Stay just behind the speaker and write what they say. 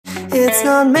It's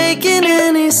not making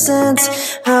any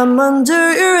sense. I'm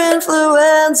under your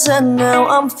influence, and now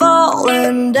I'm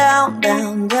falling down,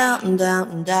 down, down,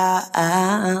 down,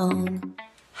 down.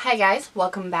 Hi guys,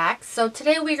 welcome back. So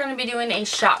today we're going to be doing a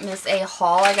ShopMissA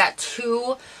haul. I got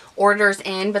 2 orders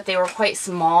in, but they were quite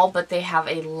small, but they have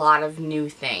a lot of new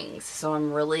things. So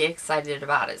I'm really excited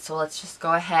about it. So let's just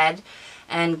go ahead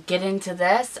and get into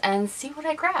this and see what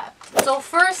I grabbed. So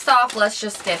first off, let's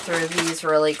just get through these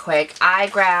really quick. I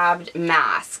grabbed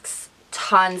masks,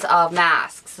 tons of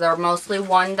masks. They're mostly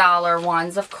 $1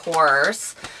 ones, of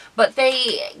course, but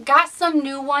they got some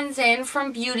new ones in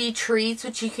from Beauty Treats,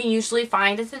 which you can usually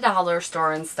find at the dollar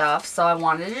store and stuff. So I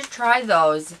wanted to try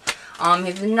those.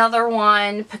 Here's another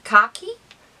one, Pikaki?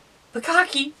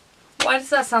 Why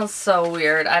does that sound so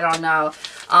weird? I don't know.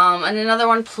 And another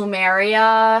one,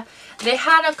 Plumeria. They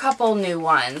had a couple new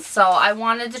ones, so I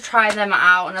wanted to try them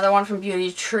out. Another one from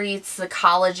Beauty Treats, the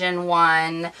collagen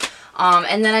one.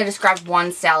 And then I just grabbed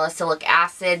one salicylic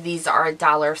acid. These are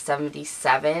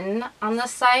 $1.77 on the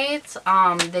site.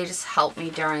 They just helped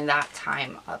me during that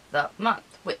time of the month,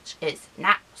 which is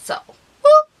now. So,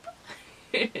 whoop.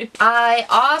 I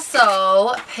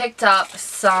also picked up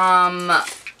some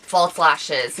false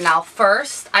lashes. Now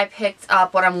first I picked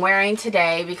up what I'm wearing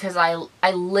today because I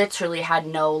literally had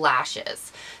no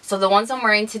lashes. So the ones I'm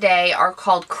wearing today are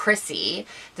called Chrissy.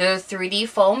 They're 3D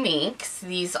faux minks.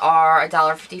 These are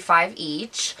 $1.55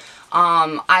 each.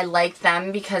 I like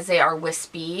them because they are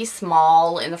wispy,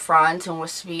 small in the front and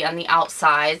wispy on the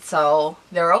outside, so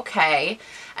they're okay.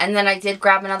 And then I did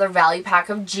grab another value pack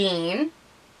of Jean.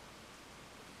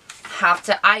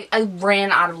 I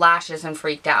ran out of lashes and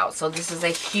freaked out, so this is a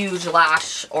huge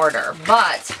lash order.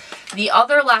 But the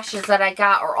other lashes that I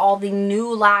got are all the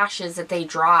new lashes that they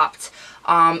dropped.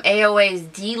 AOA's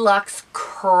Deluxe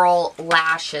Curl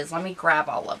Lashes. Let me grab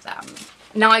all of them.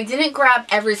 Now I didn't grab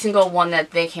every single one that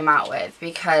they came out with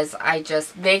because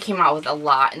they came out with a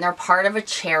lot, and they're part of a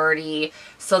charity,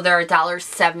 so they're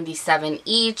 $1.77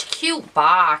 each. Cute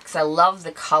box. I love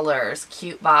the colors.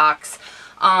 Cute box.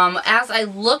 As I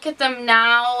look at them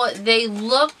now, they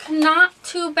look not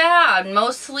too bad.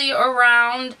 Mostly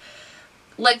around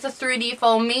like the 3D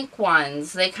faux mink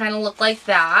ones. They kind of look like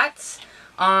that.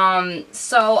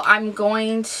 So I'm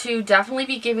going to definitely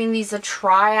be giving these a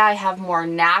try. I have more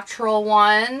natural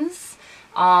ones.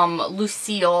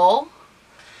 Lucille.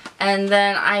 And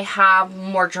then I have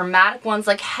more dramatic ones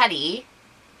like Hetty.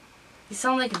 These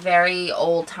sound like very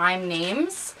old time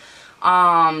names.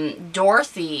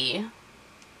 Dorothy.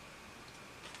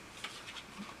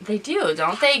 They do,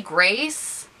 don't they?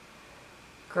 Grace.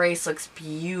 Grace looks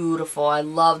beautiful. I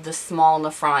love the small in the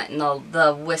front and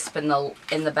the wisp in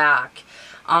the back.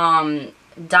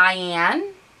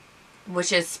 Diane,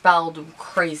 which is spelled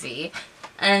crazy.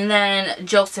 And then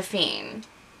Josephine.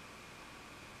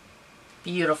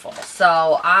 Beautiful.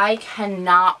 So I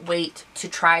cannot wait to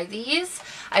try these.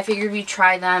 I figured we'd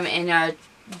try them in a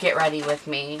get ready with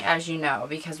me, as you know,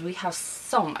 because we have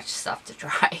so much stuff to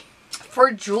try.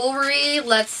 For jewelry,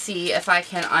 let's see if I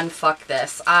can unfuck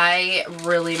this. I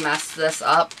really messed this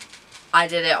up. I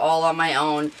did it all on my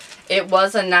own. It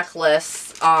was a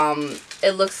necklace.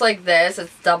 It looks like this.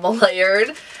 It's double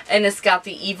layered and it's got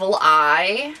the evil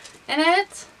eye in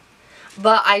it.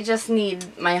 But I just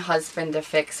need my husband to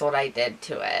fix what I did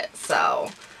to it. So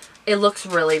it looks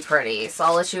really pretty. So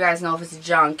I'll let you guys know if it's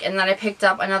junk. And then I picked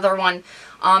up another one.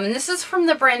 And this is from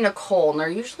the brand Nicole, and they're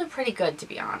usually pretty good, to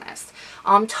be honest.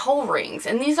 Toe rings,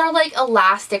 and these are like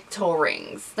elastic toe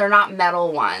rings. They're not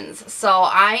metal ones. So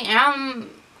I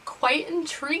am quite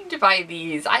intrigued by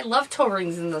these. I love toe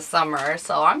rings in the summer,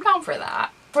 so I'm down for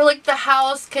that. For like the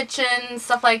house, kitchen,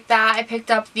 stuff like that, I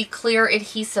picked up the clear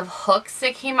adhesive hooks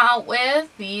they came out with.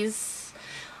 These,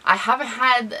 I haven't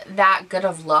had that good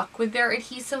of luck with their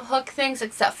adhesive hook things,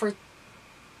 except for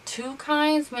 2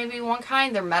 kinds, maybe 1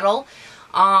 kind. They're metal.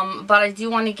 But I do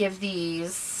want to give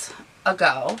these a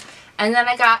go. And then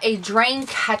I got a drain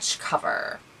catch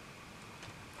cover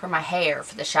for my hair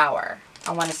for the shower.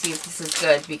 I want to see if this is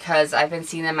good because I've been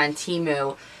seeing them on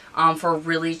Temu for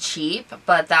really cheap,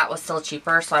 but that was still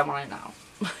cheaper, so I want to know.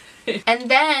 And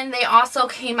then they also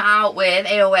came out with,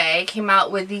 AOA came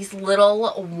out with these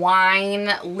little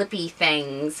wine lippy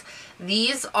things.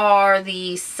 These are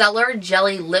the Cellar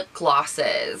Jelly Lip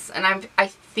Glosses, and I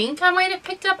think I might have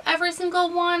picked up every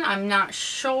single one. I'm not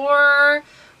sure.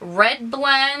 Red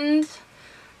blend,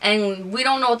 and we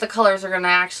don't know what the colors are going to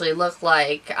actually look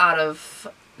like out of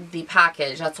the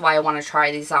package. That's why I want to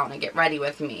try these out and get ready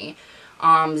with me.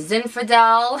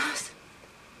 Zinfandel,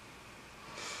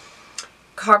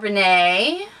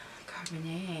 Cabernet,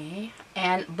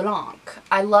 and Blanc.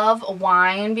 I love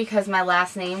wine because my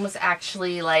last name was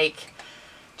actually like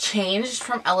changed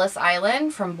from Ellis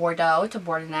Island, from Bordeaux to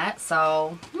Bordeaux,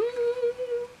 so.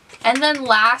 And then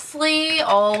lastly,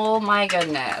 oh my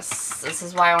goodness, this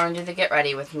is why I want to do the Get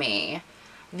Ready With Me.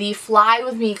 The Fly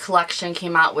With Me collection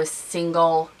came out with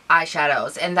single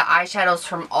eyeshadows, and the eyeshadows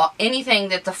from anything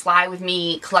that the Fly With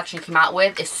Me collection came out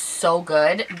with is so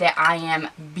good that I am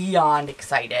beyond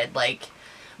excited, like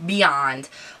beyond.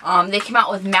 They came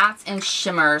out with mattes and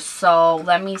shimmers, so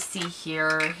let me see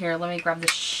here. Here, let me grab the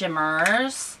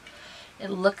shimmers.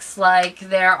 It looks like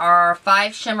there are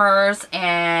 5 shimmers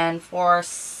and 4,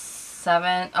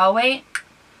 7, oh wait.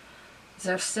 Is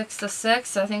there 6 to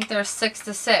 6? I think there's 6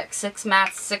 to 6. 6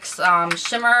 mattes, 6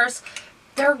 shimmers.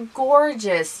 They're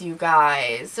gorgeous, you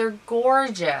guys. They're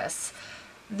gorgeous.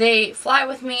 They Fly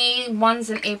With Me, one's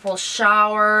in April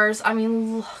Showers. I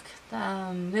mean, look at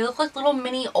them. They look like little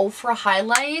mini Ofra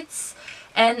highlights.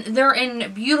 And they're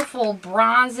in beautiful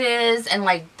bronzes and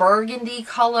like burgundy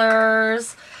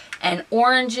colors and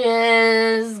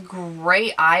oranges,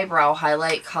 great eyebrow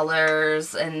highlight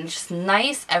colors, and just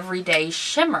nice everyday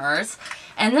shimmers.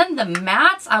 And then the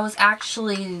mattes I was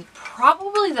actually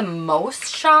probably the most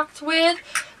shocked with.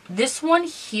 This one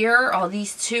here, oh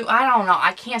these two, I don't know,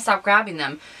 I can't stop grabbing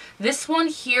them. This one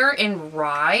here in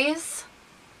Rise,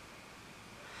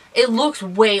 it looks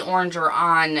way oranger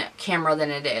on camera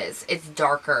than it is. It's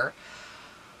darker.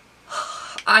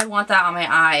 I want that on my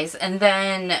eyes. And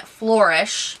then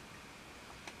Flourish.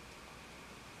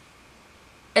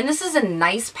 And this is a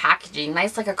nice packaging,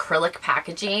 nice like acrylic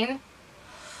packaging.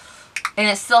 And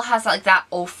it still has like that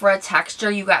Ofra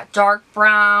texture. You got dark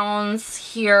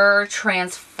browns here,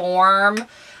 Transform.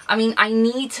 I mean, I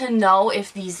need to know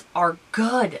if these are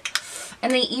good.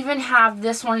 And they even have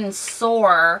this one in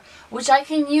Soar, which I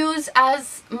can use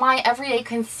as my everyday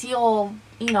conceal,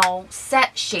 you know,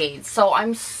 set shades. So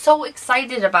I'm so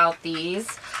excited about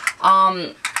these.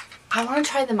 I want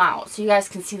to try them out so you guys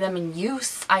can see them in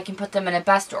use. I can put them in a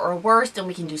best or a worst, and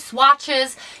we can do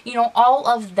swatches, you know, all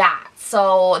of that.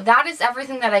 So that is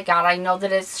everything that I got. I know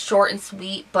that it's short and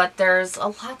sweet, but there's a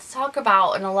lot to talk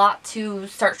about and a lot to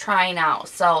start trying out.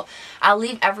 So I'll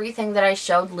leave everything that I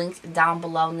showed linked down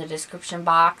below in the description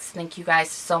box. Thank you guys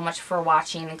so much for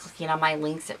watching and clicking on my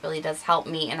links. It really does help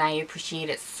me, and I appreciate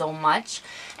it so much.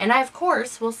 And I, of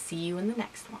course, will see you in the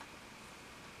next one.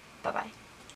 Bye-bye.